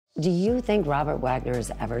Do you think Robert Wagner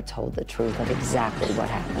has ever told the truth of exactly what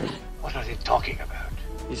happened? What are they talking about?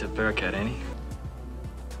 He's a bearcat, ain't he?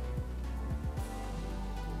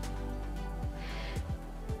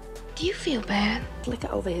 Do you feel bad? Flicker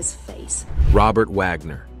over his face. Robert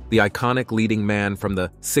Wagner, the iconic leading man from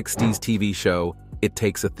the 60s TV show It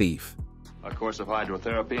Takes a Thief. A course of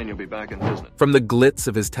hydrotherapy and you'll be back in business. From the glitz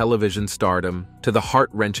of his television stardom to the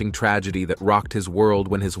heart-wrenching tragedy that rocked his world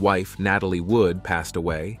when his wife, Natalie Wood, passed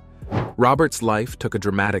away, Robert's life took a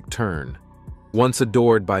dramatic turn. Once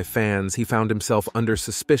adored by fans, he found himself under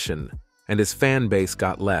suspicion, and his fan base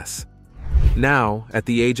got less. Now, at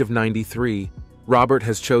the age of 93, Robert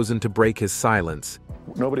has chosen to break his silence.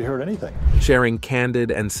 Nobody heard anything. Sharing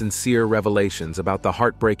candid and sincere revelations about the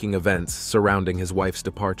heartbreaking events surrounding his wife's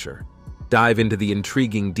departure. Dive into the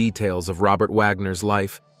intriguing details of Robert Wagner's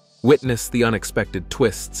life, witness the unexpected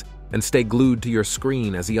twists, and stay glued to your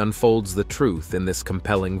screen as he unfolds the truth in this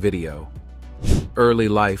compelling video. Early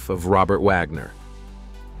life of Robert Wagner.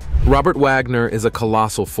 Robert Wagner is a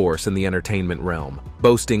colossal force in the entertainment realm,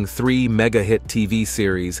 boasting 3 mega-hit TV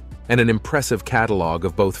series and an impressive catalog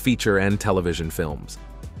of both feature and television films.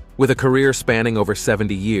 With a career spanning over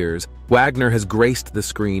 70 years, Wagner has graced the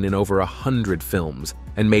screen in over 100 films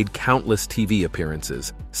and made countless TV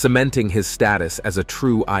appearances, cementing his status as a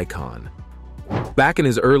true icon. Back in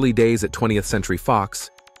his early days at 20th Century Fox,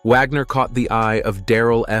 Wagner caught the eye of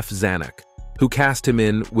Darryl F. Zanuck, who cast him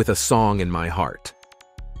in With a Song in My Heart.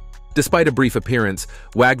 Despite a brief appearance,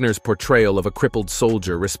 Wagner's portrayal of a crippled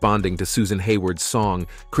soldier responding to Susan Hayward's song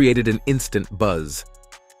created an instant buzz.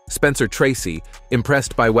 Spencer Tracy,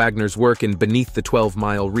 impressed by Wagner's work in Beneath the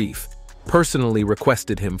 12-Mile Reef, personally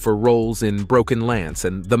requested him for roles in Broken Lance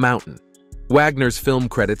and The Mountain. Wagner's film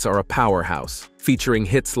credits are a powerhouse, featuring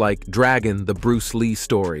hits like Dragon, the Bruce Lee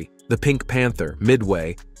story, The Pink Panther,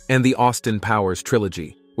 Midway, and the Austin Powers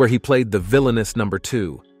trilogy, where he played the villainous number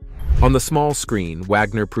 2. On the small screen,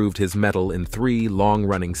 Wagner proved his mettle in 3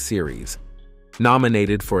 long-running series.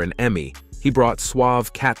 Nominated for an Emmy, he brought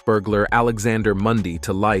suave cat burglar Alexander Mundy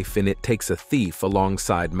to life in It Takes a Thief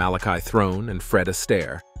alongside Malachi Throne and Fred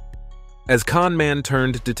Astaire. As con-man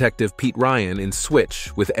turned detective Pete Ryan in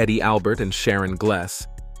Switch with Eddie Albert and Sharon Gless,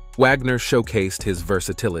 Wagner showcased his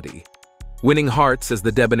versatility. Winning hearts as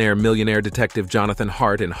the debonair millionaire detective Jonathan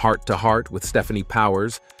Hart in Heart to Heart with Stephanie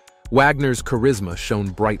Powers, Wagner's charisma shone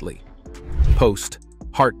brightly. Post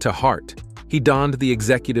Heart to Heart, he donned the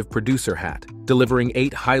executive producer hat, delivering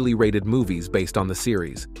 8 highly rated movies based on the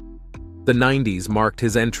series. The 90s marked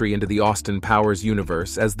his entry into the Austin Powers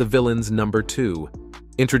universe as the villain's number 2,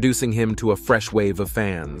 introducing him to a fresh wave of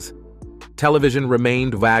fans. Television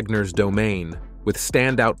remained Wagner's domain, with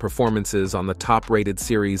standout performances on the top-rated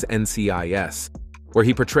series NCIS, where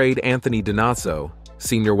he portrayed Anthony Donato.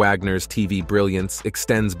 Senior Wagner's TV brilliance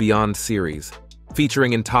extends beyond series,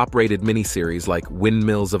 featuring in top-rated miniseries like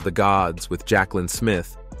Windmills of the Gods with Jaclyn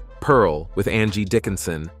Smith, Pearl with Angie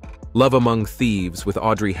Dickinson, Love Among Thieves with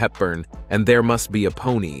Audrey Hepburn, and There Must Be a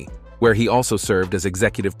Pony, where he also served as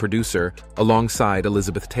executive producer alongside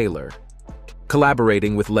Elizabeth Taylor.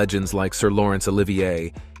 Collaborating with legends like Sir Laurence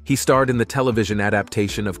Olivier, he starred in the television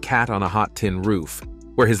adaptation of Cat on a Hot Tin Roof,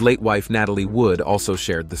 where his late wife Natalie Wood also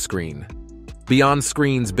shared the screen. Beyond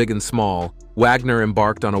screens big and small, Wagner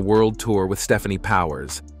embarked on a world tour with Stephanie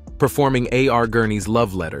Powers, performing A.R. Gurney's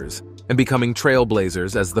Love Letters and becoming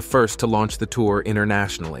trailblazers as the first to launch the tour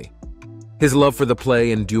internationally. His love for the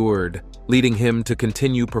play endured, leading him to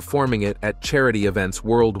continue performing it at charity events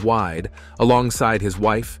worldwide alongside his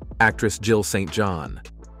wife, actress Jill St. John.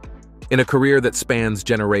 In a career that spans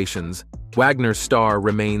generations, Wagner's star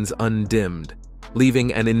remains undimmed,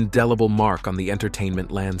 leaving an indelible mark on the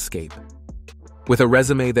entertainment landscape. With a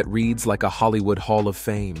resume that reads like a Hollywood Hall of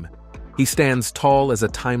Fame, he stands tall as a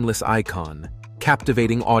timeless icon,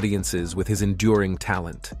 captivating audiences with his enduring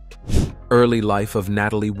talent. Early life of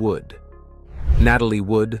Natalie Wood. Natalie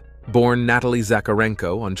Wood, born Natalie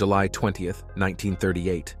Zakarenko on July 20,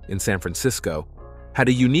 1938, in San Francisco, had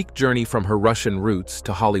a unique journey from her Russian roots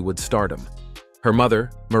to Hollywood stardom. Her mother,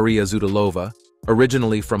 Maria Zudilova,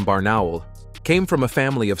 originally from Barnaul, came from a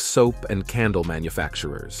family of soap and candle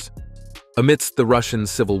manufacturers. Amidst the Russian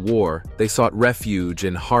Civil War, they sought refuge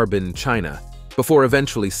in Harbin, China, before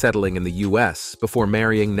eventually settling in the U.S. before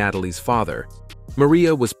marrying Natalie's father.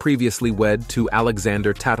 Maria was previously wed to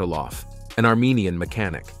Alexander Tatarlov, an Armenian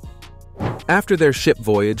mechanic. After their ship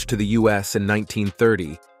voyage to the U.S. in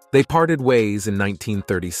 1930, they parted ways in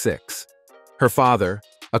 1936. Her father,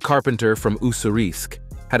 a carpenter from Ussurisk,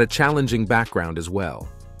 had a challenging background as well.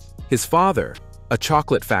 His father, a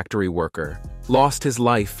chocolate factory worker, lost his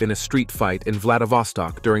life in a street fight in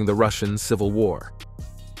Vladivostok during the Russian Civil War.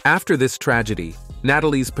 After this tragedy,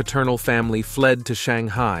 Natalie's paternal family fled to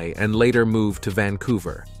Shanghai and later moved to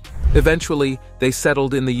Vancouver. Eventually, they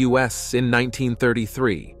settled in the US in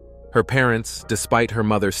 1933. Her parents, despite her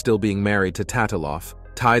mother still being married to Tatiloff,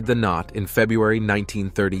 tied the knot in February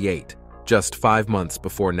 1938, just 5 months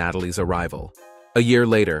before Natalie's arrival. A year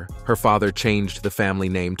later, her father changed the family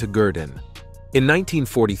name to Gurdon. In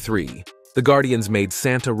 1943, the Guardians made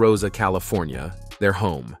Santa Rosa, California, their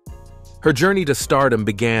home. Her journey to stardom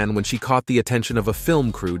began when she caught the attention of a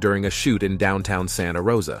film crew during a shoot in downtown Santa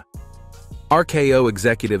Rosa. RKO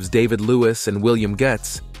executives David Lewis and William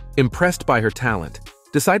Getz, impressed by her talent,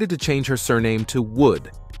 decided to change her surname to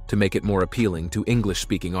Wood to make it more appealing to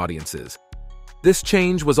English-speaking audiences. This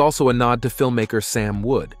change was also a nod to filmmaker Sam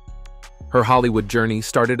Wood. Her Hollywood journey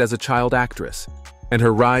started as a child actress, and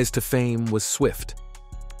her rise to fame was swift.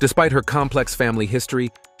 Despite her complex family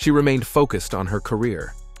history, she remained focused on her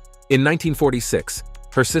career. In 1946,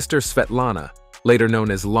 her sister Svetlana, later known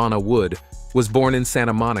as Lana Wood, was born in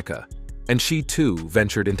Santa Monica, and she too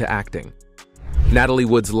ventured into acting. Natalie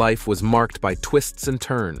Wood's life was marked by twists and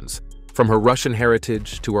turns, from her Russian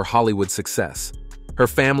heritage to her Hollywood success. Her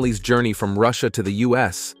family's journey from Russia to the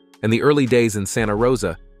US and the early days in Santa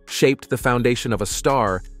Rosa shaped the foundation of a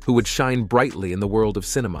star who would shine brightly in the world of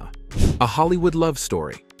cinema. A Hollywood love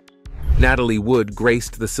story. Natalie Wood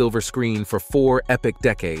graced the silver screen for 4 epic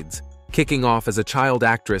decades, kicking off as a child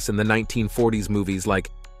actress in the 1940s movies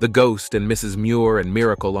like The Ghost and Mrs. Muir and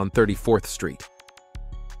Miracle on 34th Street.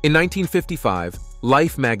 In 1955,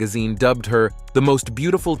 Life magazine dubbed her the most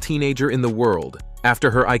beautiful teenager in the world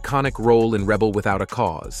after her iconic role in Rebel Without a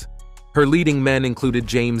Cause. Her leading men included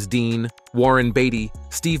James Dean, Warren Beatty,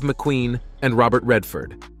 Steve McQueen, and Robert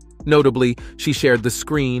Redford. Notably, she shared the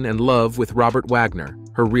screen and love with Robert Wagner,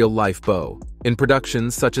 her real-life beau, in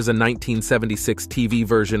productions such as a 1976 TV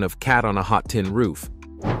version of Cat on a Hot Tin Roof.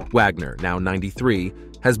 Wagner, now 93,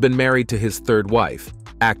 has been married to his third wife,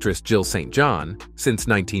 actress Jill St. John, since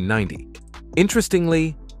 1990.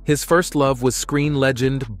 Interestingly, his first love was screen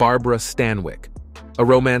legend Barbara Stanwyck, a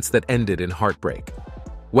romance that ended in heartbreak.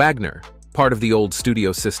 Wagner, part of the old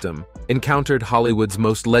studio system, encountered Hollywood's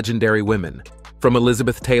most legendary women, from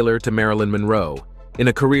Elizabeth Taylor to Marilyn Monroe, in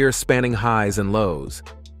a career spanning highs and lows.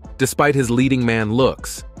 Despite his leading man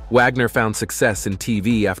looks, Wagner found success in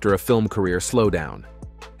TV after a film career slowdown.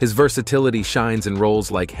 His versatility shines in roles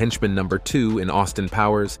like Henchman No. 2 in Austin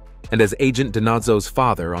Powers and as Agent Donazzo's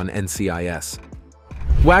father on NCIS.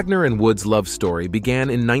 Wagner and Wood's love story began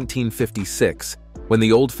in 1956 when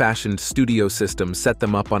the old-fashioned studio system set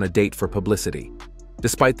them up on a date for publicity.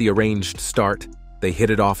 Despite the arranged start, they hit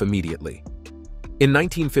it off immediately. In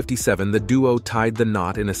 1957, the duo tied the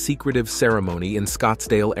knot in a secretive ceremony in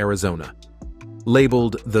Scottsdale, Arizona.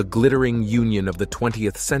 Labeled the glittering union of the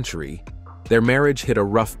 20th century, their marriage hit a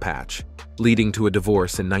rough patch, leading to a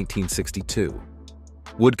divorce in 1962.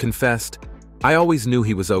 Wood confessed, "I always knew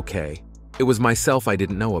he was okay. It was myself I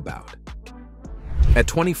didn't know about." At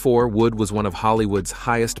 24, Wood was one of Hollywood's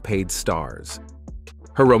highest-paid stars.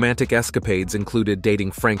 Her romantic escapades included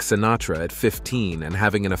dating Frank Sinatra at 15 and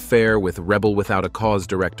having an affair with Rebel Without a Cause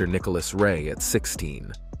director Nicholas Ray at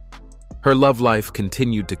 16. Her love life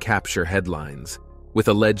continued to capture headlines, with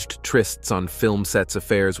alleged trysts on film sets,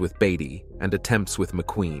 affairs with Beatty, and attempts with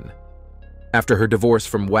McQueen. After her divorce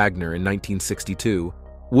from Wagner in 1962,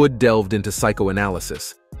 Wood delved into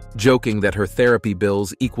psychoanalysis, joking that her therapy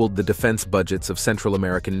bills equaled the defense budgets of Central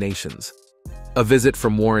American nations. A visit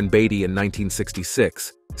from Warren Beatty in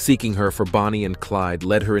 1966, seeking her for Bonnie and Clyde,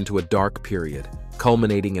 led her into a dark period,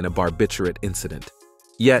 culminating in a barbiturate incident.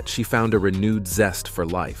 Yet she found a renewed zest for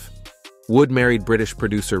life. Wood married British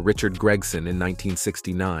producer Richard Gregson in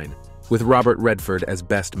 1969, with Robert Redford as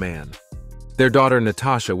best man. Their daughter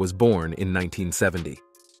Natasha was born in 1970.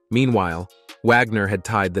 Meanwhile, Wagner had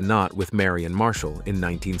tied the knot with Marion Marshall in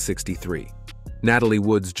 1963. Natalie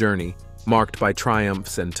Wood's journey, marked by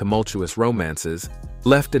triumphs and tumultuous romances,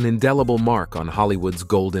 left an indelible mark on Hollywood's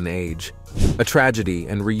golden age. A tragedy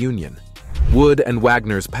and reunion. Wood and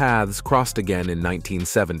Wagner's paths crossed again in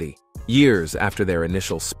 1970, years after their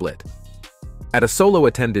initial split. At a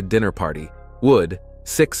solo-attended dinner party, Wood,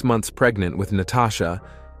 6 months pregnant with Natasha,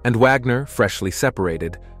 and Wagner, freshly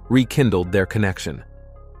separated, rekindled their connection.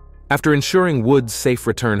 After ensuring Wood's safe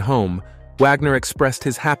return home, Wagner expressed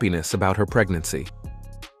his happiness about her pregnancy.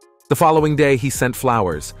 The following day, he sent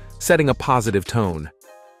flowers, setting a positive tone.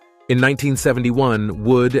 In 1971,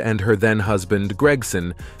 Wood and her then-husband,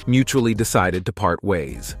 Gregson, mutually decided to part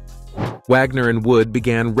ways. Wagner and Wood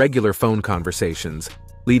began regular phone conversations,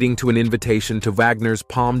 leading to an invitation to Wagner's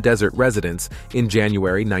Palm Desert residence in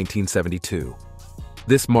January 1972.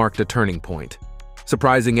 This marked a turning point.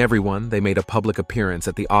 Surprising everyone, they made a public appearance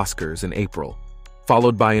at the Oscars in April,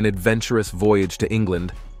 followed by an adventurous voyage to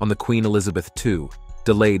England on the Queen Elizabeth II,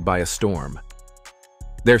 delayed by a storm.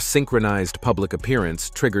 Their synchronized public appearance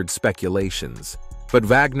triggered speculations, but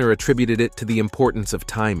Wagner attributed it to the importance of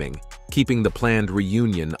timing, keeping the planned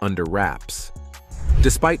reunion under wraps.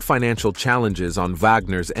 Despite financial challenges on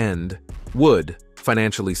Wagner's end, Wood,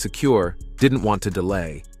 financially secure, didn't want to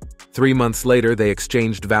delay. 3 months later, they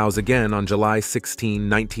exchanged vows again on July 16,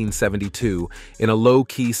 1972, in a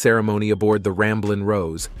low-key ceremony aboard the Ramblin'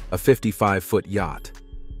 Rose, a 55-foot yacht.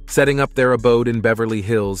 Setting up their abode in Beverly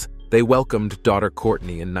Hills, they welcomed daughter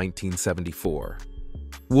Courtney in 1974.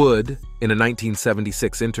 Wood, in a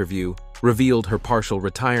 1976 interview, revealed her partial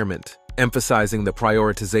retirement, emphasizing the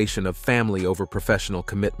prioritization of family over professional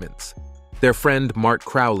commitments. Their friend Mart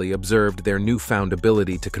Crowley observed their newfound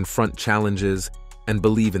ability to confront challenges and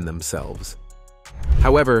believe in themselves.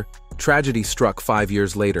 However, tragedy struck 5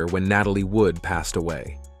 years later when Natalie Wood passed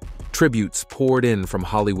away. Tributes poured in from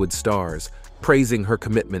Hollywood stars, praising her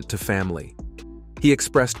commitment to family. He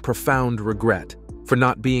expressed profound regret for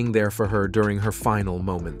not being there for her during her final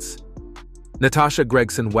moments. Natasha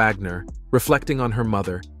Gregson Wagner, reflecting on her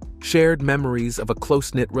mother, shared memories of a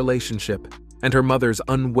close-knit relationship and her mother's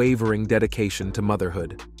unwavering dedication to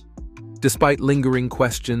motherhood. Despite lingering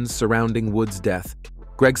questions surrounding Wood's death,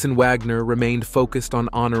 Gregson Wagner remained focused on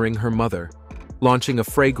honoring her mother, launching a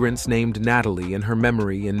fragrance named Natalie in her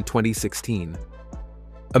memory in 2016.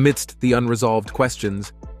 Amidst the unresolved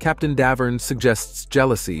questions, Captain Davern suggests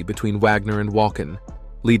jealousy between Wagner and Walken,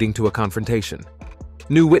 leading to a confrontation.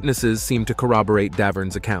 New witnesses seem to corroborate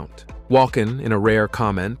Davern's account. Walken, in a rare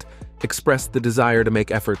comment, expressed the desire to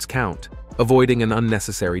make efforts count, avoiding an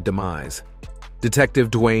unnecessary demise. Detective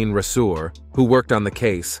Dwayne Rassour, who worked on the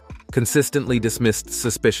case, consistently dismissed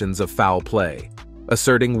suspicions of foul play,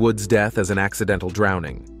 asserting Wood's death as an accidental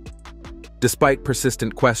drowning. Despite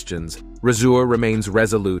persistent questions, Rassour remains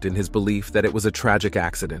resolute in his belief that it was a tragic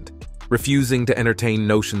accident, refusing to entertain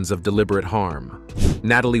notions of deliberate harm.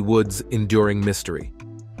 Natalie Wood's enduring mystery.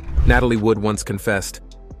 Natalie Wood once confessed,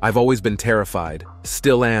 "I've always been terrified,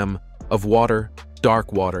 still am, of water,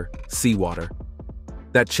 dark water, seawater."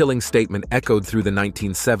 That chilling statement echoed through the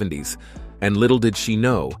 1970s, and little did she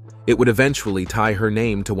know, it would eventually tie her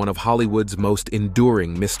name to one of Hollywood's most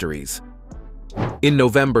enduring mysteries. In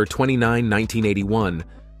November 29, 1981,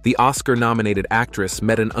 the Oscar-nominated actress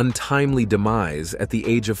met an untimely demise at the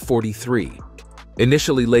age of 43.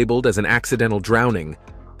 Initially labeled as an accidental drowning,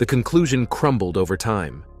 the conclusion crumbled over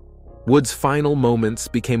time. Wood's final moments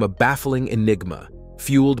became a baffling enigma,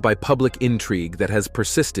 fueled by public intrigue that has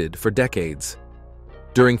persisted for decades.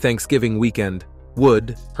 During Thanksgiving weekend,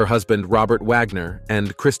 Wood, her husband Robert Wagner,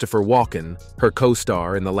 and Christopher Walken, her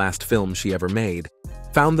co-star in the last film she ever made,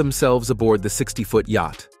 found themselves aboard the 60-foot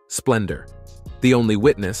yacht, Splendor. The only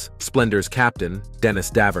witness, Splendor's captain,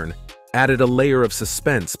 Dennis Davern, added a layer of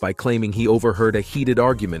suspense by claiming he overheard a heated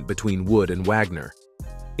argument between Wood and Wagner.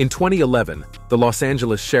 In 2011, the Los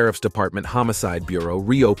Angeles Sheriff's Department Homicide Bureau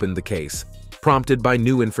reopened the case, prompted by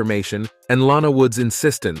new information and Lana Wood's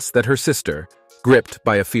insistence that her sister, gripped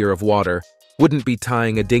by a fear of water, wouldn't be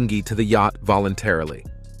tying a dinghy to the yacht voluntarily.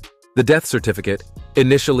 The death certificate,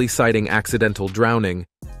 initially citing accidental drowning,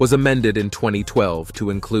 was amended in 2012 to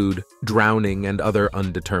include drowning and other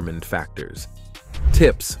undetermined factors.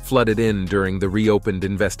 Tips flooded in during the reopened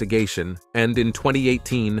investigation, and in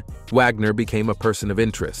 2018, Wagner became a person of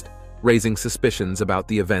interest, raising suspicions about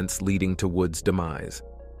the events leading to Wood's demise.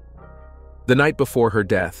 The night before her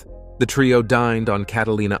death, the trio dined on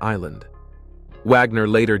Catalina Island. Wagner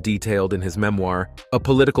later detailed in his memoir a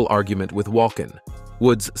political argument with Walken,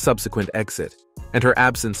 Wood's subsequent exit, and her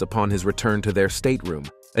absence upon his return to their stateroom,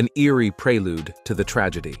 an eerie prelude to the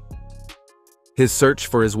tragedy. His search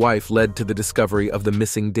for his wife led to the discovery of the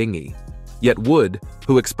missing dinghy, yet Wood,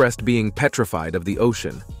 who expressed being petrified of the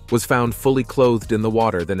ocean, was found fully clothed in the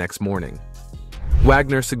water the next morning.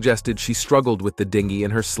 Wagner suggested she struggled with the dinghy in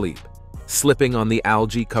her sleep, slipping on the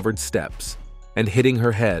algae-covered steps and hitting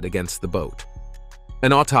her head against the boat.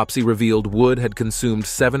 An autopsy revealed Wood had consumed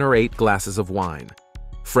 7 or 8 glasses of wine.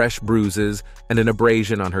 Fresh bruises and an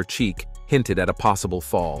abrasion on her cheek hinted at a possible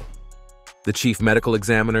fall. The chief medical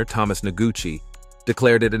examiner, Thomas Noguchi,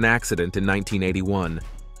 declared it an accident in 1981,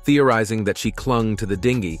 theorizing that she clung to the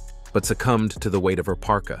dinghy but succumbed to the weight of her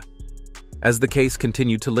parka. As the case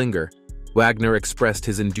continued to linger, Wagner expressed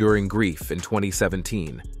his enduring grief in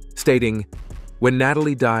 2017, stating, "When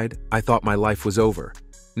Natalie died, I thought my life was over.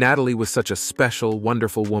 Natalie was such a special,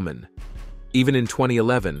 wonderful woman." Even in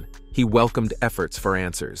 2011, he welcomed efforts for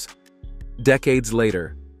answers. Decades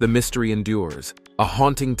later, the mystery endures, a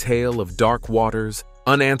haunting tale of dark waters,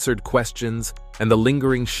 unanswered questions, and the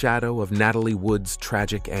lingering shadow of Natalie Wood's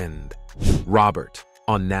tragic end. Robert,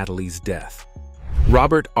 on Natalie's death.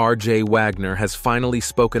 Robert R.J. Wagner has finally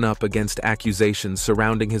spoken up against accusations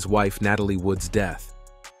surrounding his wife Natalie Wood's death.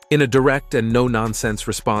 In a direct and no-nonsense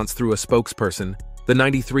response through a spokesperson, the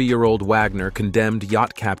 93-year-old Wagner condemned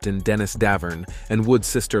yacht captain Dennis Davern and Wood's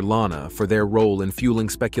sister Lana for their role in fueling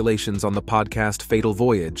speculations on the podcast Fatal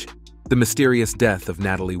Voyage, the mysterious death of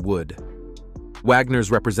Natalie Wood.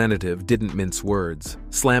 Wagner's representative didn't mince words,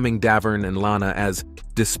 slamming Davern and Lana as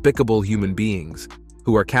despicable human beings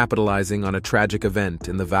who are capitalizing on a tragic event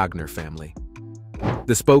in the Wagner family.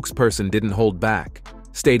 The spokesperson didn't hold back,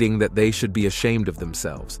 stating that they should be ashamed of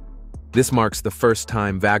themselves. This marks the first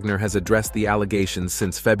time Wagner has addressed the allegations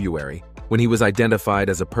since February, when he was identified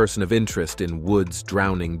as a person of interest in Wood's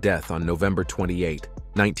drowning death on November 28,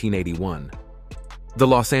 1981. The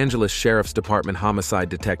Los Angeles Sheriff's Department homicide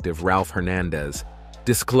detective Ralph Hernandez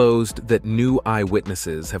disclosed that new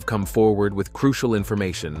eyewitnesses have come forward with crucial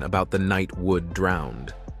information about the night Wood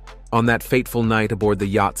drowned. On that fateful night aboard the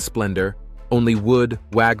yacht Splendor, only Wood,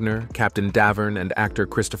 Wagner, Captain Davern, and actor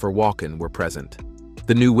Christopher Walken were present.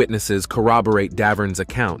 The new witnesses corroborate Davern's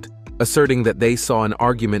account, asserting that they saw an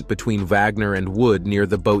argument between Wagner and Wood near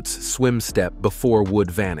the boat's swim step before Wood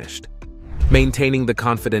vanished. Maintaining the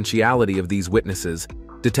confidentiality of these witnesses,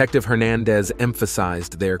 Detective Hernandez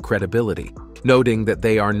emphasized their credibility, noting that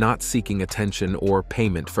they are not seeking attention or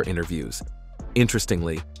payment for interviews.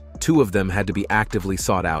 Interestingly, two of them had to be actively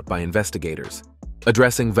sought out by investigators.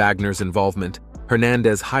 Addressing Wagner's involvement,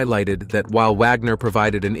 Hernandez highlighted that while Wagner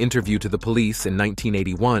provided an interview to the police in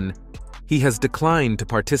 1981, he has declined to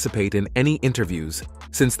participate in any interviews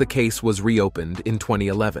since the case was reopened in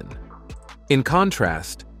 2011. In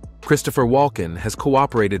contrast, Christopher Walken has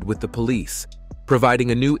cooperated with the police,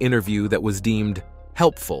 providing a new interview that was deemed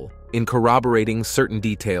helpful in corroborating certain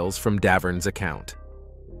details from Davern's account.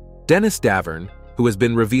 Dennis Davern, who has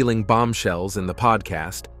been revealing bombshells in the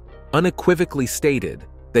podcast, unequivocally stated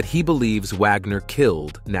that he believes Wagner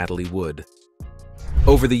killed Natalie Wood.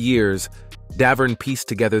 Over the years, Davern pieced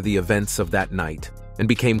together the events of that night and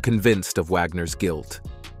became convinced of Wagner's guilt.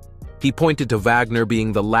 He pointed to Wagner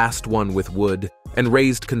being the last one with Wood and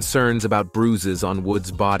raised concerns about bruises on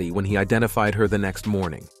Wood's body when he identified her the next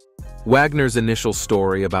morning. Wagner's initial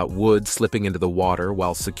story about Wood slipping into the water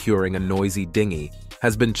while securing a noisy dinghy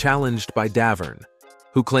has been challenged by Davern,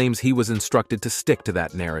 who claims he was instructed to stick to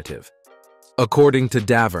that narrative. According to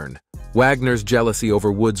Davern, Wagner's jealousy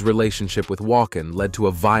over Wood's relationship with Walken led to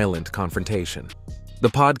a violent confrontation. The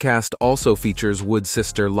podcast also features Wood's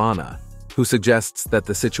sister Lana, who suggests that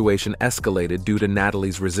the situation escalated due to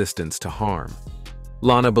Natalie's resistance to harm.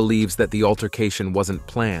 Lana believes that the altercation wasn't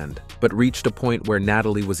planned, but reached a point where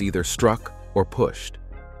Natalie was either struck or pushed.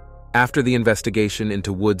 After the investigation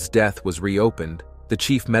into Wood's death was reopened, the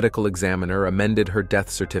chief medical examiner amended her death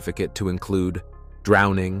certificate to include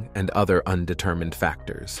drowning and other undetermined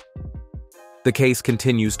factors. The case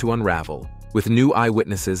continues to unravel, with new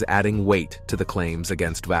eyewitnesses adding weight to the claims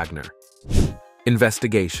against Wagner.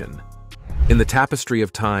 Investigation. In the tapestry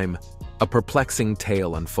of time, a perplexing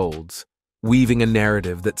tale unfolds, weaving a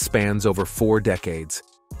narrative that spans over 4 decades,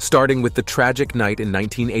 starting with the tragic night in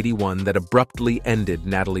 1981 that abruptly ended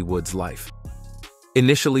Natalie Wood's life.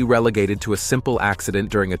 Initially relegated to a simple accident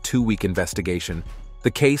during a 2-week investigation,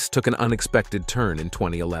 the case took an unexpected turn in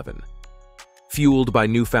 2011. Fueled by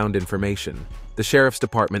newfound information, the Sheriff's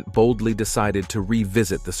Department boldly decided to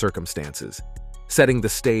revisit the circumstances, setting the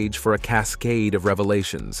stage for a cascade of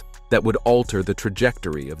revelations that would alter the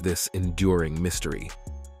trajectory of this enduring mystery.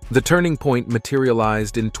 The turning point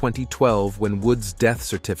materialized in 2012 when Wood's death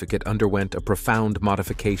certificate underwent a profound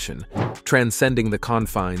modification, transcending the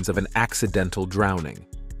confines of an accidental drowning.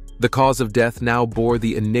 The cause of death now bore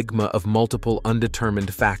the enigma of multiple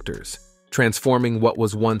undetermined factors, transforming what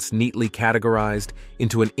was once neatly categorized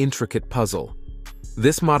into an intricate puzzle.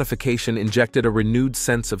 This modification injected a renewed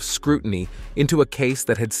sense of scrutiny into a case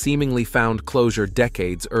that had seemingly found closure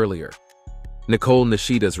decades earlier. Nicole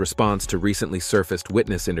Nishida's response to recently surfaced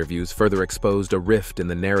witness interviews further exposed a rift in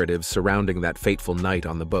the narratives surrounding that fateful night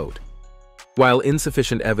on the boat. While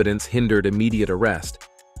insufficient evidence hindered immediate arrest,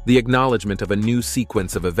 the acknowledgement of a new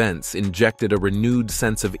sequence of events injected a renewed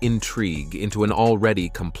sense of intrigue into an already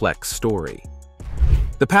complex story.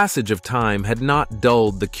 The passage of time had not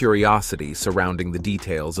dulled the curiosity surrounding the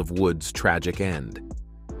details of Wood's tragic end.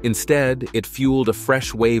 Instead, it fueled a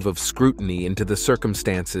fresh wave of scrutiny into the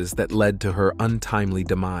circumstances that led to her untimely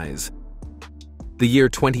demise. The year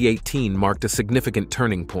 2018 marked a significant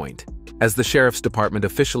turning point, as the Sheriff's Department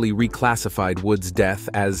officially reclassified Wood's death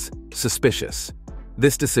as suspicious,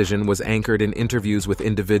 This decision was anchored in interviews with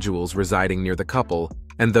individuals residing near the couple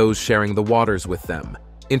and those sharing the waters with them,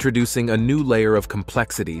 introducing a new layer of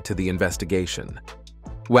complexity to the investigation.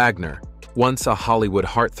 Wagner, once a Hollywood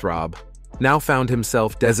heartthrob, now found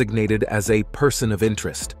himself designated as a person of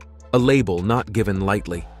interest, a label not given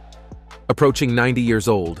lightly. Approaching 90 years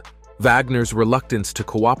old, Wagner's reluctance to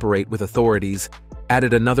cooperate with authorities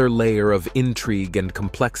added another layer of intrigue and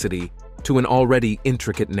complexity to an already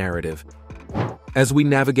intricate narrative. As we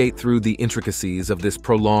navigate through the intricacies of this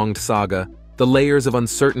prolonged saga, the layers of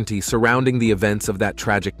uncertainty surrounding the events of that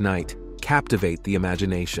tragic night captivate the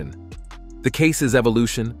imagination. The case's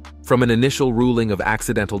evolution, from an initial ruling of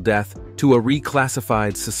accidental death to a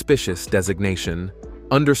reclassified suspicious designation,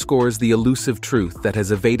 underscores the elusive truth that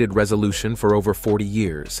has evaded resolution for over 40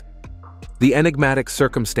 years. The enigmatic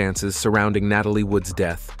circumstances surrounding Natalie Wood's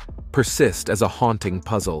death persist as a haunting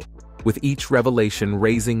puzzle, with each revelation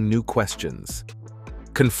raising new questions.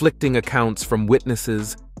 Conflicting accounts from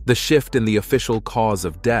witnesses, the shift in the official cause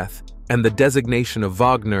of death, and the designation of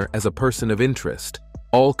Wagner as a person of interest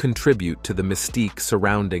all contribute to the mystique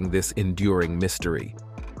surrounding this enduring mystery.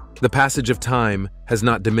 The passage of time has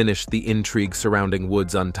not diminished the intrigue surrounding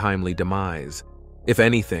Wood's untimely demise. If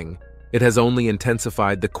anything, it has only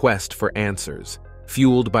intensified the quest for answers,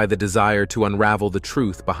 fueled by the desire to unravel the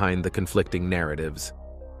truth behind the conflicting narratives.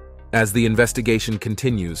 As the investigation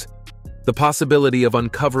continues, the possibility of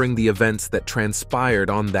uncovering the events that transpired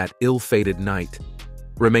on that ill-fated night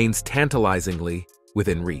remains tantalizingly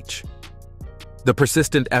within reach. The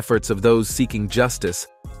persistent efforts of those seeking justice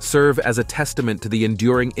serve as a testament to the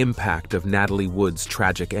enduring impact of Natalie Wood's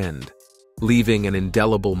tragic end, leaving an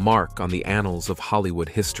indelible mark on the annals of Hollywood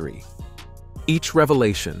history. Each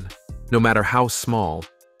revelation, no matter how small,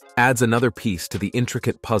 adds another piece to the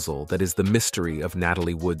intricate puzzle that is the mystery of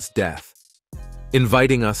Natalie Wood's death,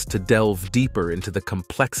 inviting us to delve deeper into the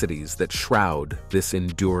complexities that shroud this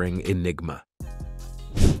enduring enigma.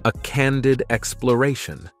 A candid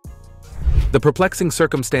exploration. The perplexing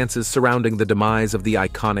circumstances surrounding the demise of the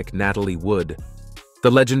iconic Natalie Wood,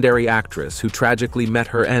 the legendary actress who tragically met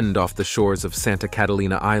her end off the shores of Santa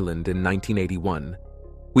Catalina Island in 1981,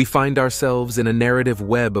 we find ourselves in a narrative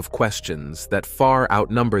web of questions that far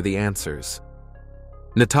outnumber the answers.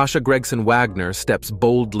 Natasha Gregson Wagner steps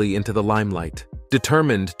boldly into the limelight,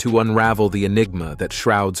 determined to unravel the enigma that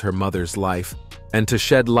shrouds her mother's life and to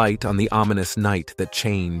shed light on the ominous night that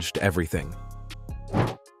changed everything.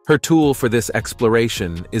 Her tool for this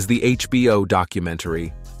exploration is the HBO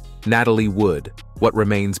documentary, Natalie Wood, What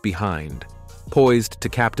Remains Behind, poised to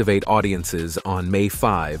captivate audiences on May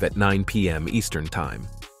 5 at 9 p.m. Eastern Time.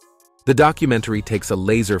 The documentary takes a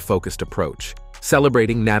laser-focused approach,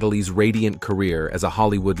 celebrating Natalie's radiant career as a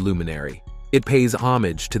Hollywood luminary. It pays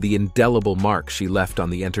homage to the indelible mark she left on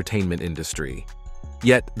the entertainment industry.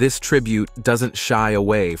 Yet this tribute doesn't shy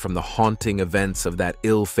away from the haunting events of that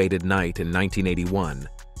ill-fated night in 1981,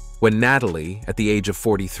 when Natalie, at the age of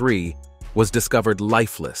 43, was discovered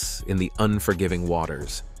lifeless in the unforgiving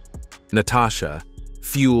waters. Natasha,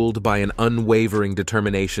 fueled by an unwavering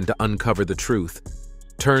determination to uncover the truth,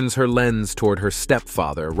 turns her lens toward her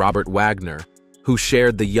stepfather, Robert Wagner, who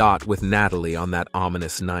shared the yacht with Natalie on that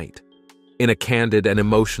ominous night. In a candid and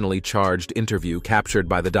emotionally charged interview captured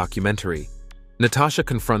by the documentary, Natasha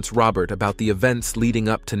confronts Robert about the events leading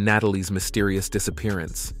up to Natalie's mysterious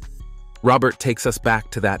disappearance. Robert takes us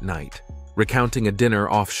back to that night, recounting a dinner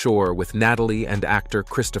offshore with Natalie and actor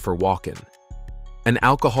Christopher Walken. An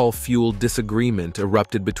alcohol-fueled disagreement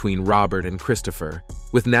erupted between Robert and Christopher,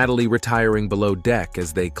 with Natalie retiring below deck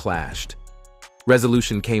as they clashed.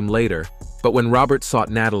 Resolution came later, but when Robert sought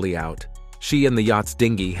Natalie out, she and the yacht's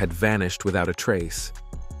dinghy had vanished without a trace.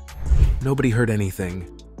 "Nobody heard anything,"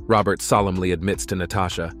 Robert solemnly admits to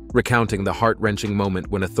Natasha, recounting the heart-wrenching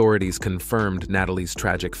moment when authorities confirmed Natalie's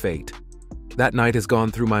tragic fate. "That night has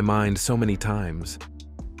gone through my mind so many times."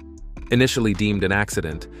 Initially deemed an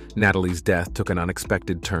accident, Natalie's death took an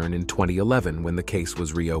unexpected turn in 2011 when the case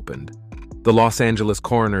was reopened. The Los Angeles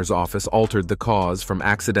coroner's office altered the cause from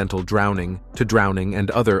accidental drowning to drowning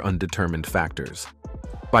and other undetermined factors.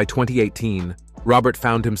 By 2018, Robert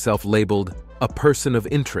found himself labeled a person of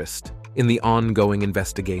interest in the ongoing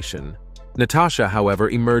investigation. Natasha, however,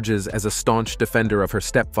 emerges as a staunch defender of her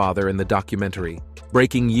stepfather in the documentary,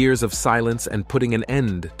 breaking years of silence and putting an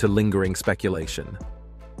end to lingering speculation.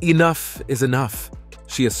 "Enough is enough,"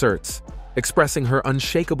 she asserts, expressing her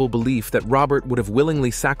unshakable belief that Robert would have willingly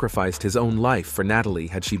sacrificed his own life for Natalie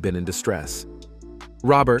had she been in distress.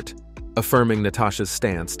 Robert, affirming Natasha's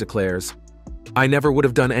stance, declares, "I never would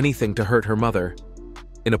have done anything to hurt her mother."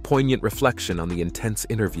 In a poignant reflection on the intense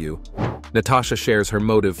interview, Natasha shares her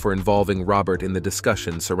motive for involving Robert in the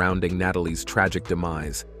discussion surrounding Natalie's tragic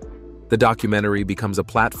demise. The documentary becomes a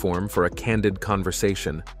platform for a candid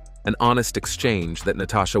conversation, an honest exchange that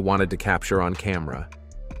Natasha wanted to capture on camera.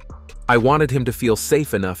 "I wanted him to feel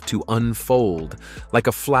safe enough to unfold, like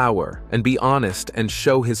a flower, and be honest and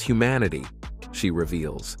show his humanity," she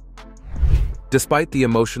reveals. Despite the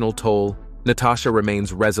emotional toll, Natasha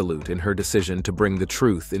remains resolute in her decision to bring the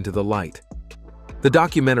truth into the light. The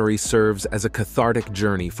documentary serves as a cathartic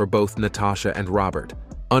journey for both Natasha and Robert,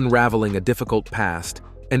 unraveling a difficult past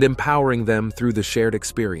and empowering them through the shared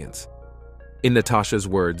experience. In Natasha's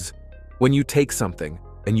words, "When you take something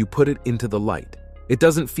and you put it into the light, it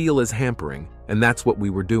doesn't feel as hampering, and that's what we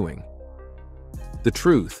were doing." The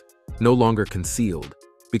truth, no longer concealed,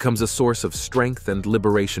 becomes a source of strength and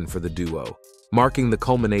liberation for the duo, marking the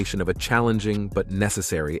culmination of a challenging but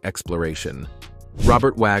necessary exploration.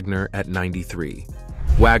 Robert Wagner at 93.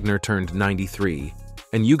 Wagner turned 93,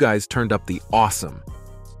 and you guys turned up the awesome.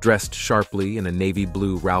 Dressed sharply in a navy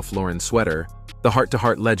blue Ralph Lauren sweater, the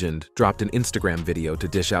heart-to-heart legend dropped an Instagram video to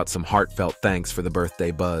dish out some heartfelt thanks for the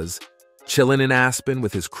birthday buzz. Chillin' in Aspen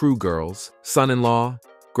with his crew girls, son-in-law,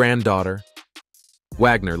 granddaughter.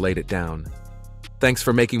 Wagner laid it down. "Thanks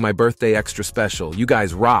for making my birthday extra special. You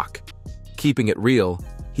guys rock." Keeping it real,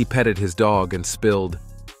 he petted his dog and spilled,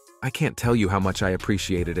 "I can't tell you how much I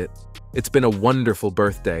appreciated it. It's been a wonderful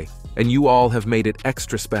birthday, and you all have made it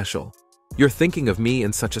extra special. You're thinking of me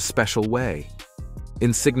in such a special way."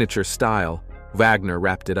 In signature style, Wagner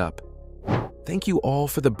wrapped it up. "Thank you all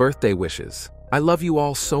for the birthday wishes. I love you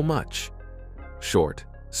all so much." Short,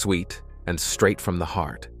 sweet, and straight from the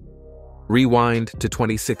heart. Rewind to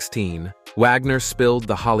 2016, Wagner spilled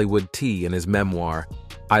the Hollywood tea in his memoir,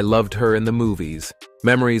 "I Loved Her in the Movies,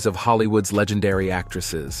 Memories of Hollywood's Legendary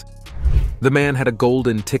Actresses." The man had a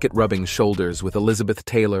golden ticket rubbing shoulders with Elizabeth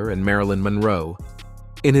Taylor and Marilyn Monroe.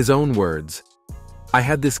 In his own words, "I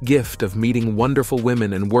had this gift of meeting wonderful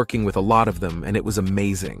women and working with a lot of them, and it was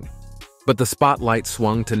amazing." But the spotlight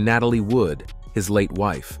swung to Natalie Wood, his late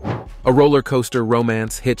wife. A roller coaster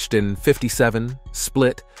romance hitched in 57,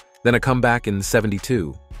 Split, then a comeback in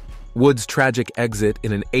 72. Wood's tragic exit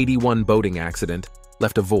in an 81 boating accident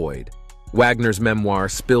left a void. Wagner's memoir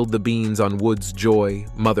spilled the beans on Wood's joy,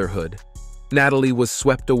 motherhood. Natalie was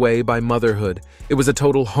swept away by motherhood. It was a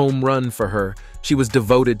total home run for her. She was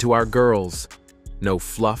devoted to our girls. No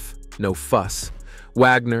fluff, no fuss.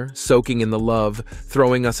 Wagner, soaking in the love,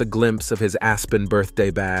 throwing us a glimpse of his Aspen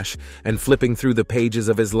birthday bash, and flipping through the pages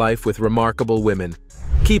of his life with remarkable women.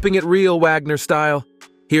 Keeping it real, Wagner style.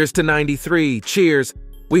 Here's to 93. Cheers.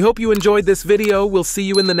 We hope you enjoyed this video. We'll see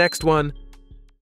you in the next one.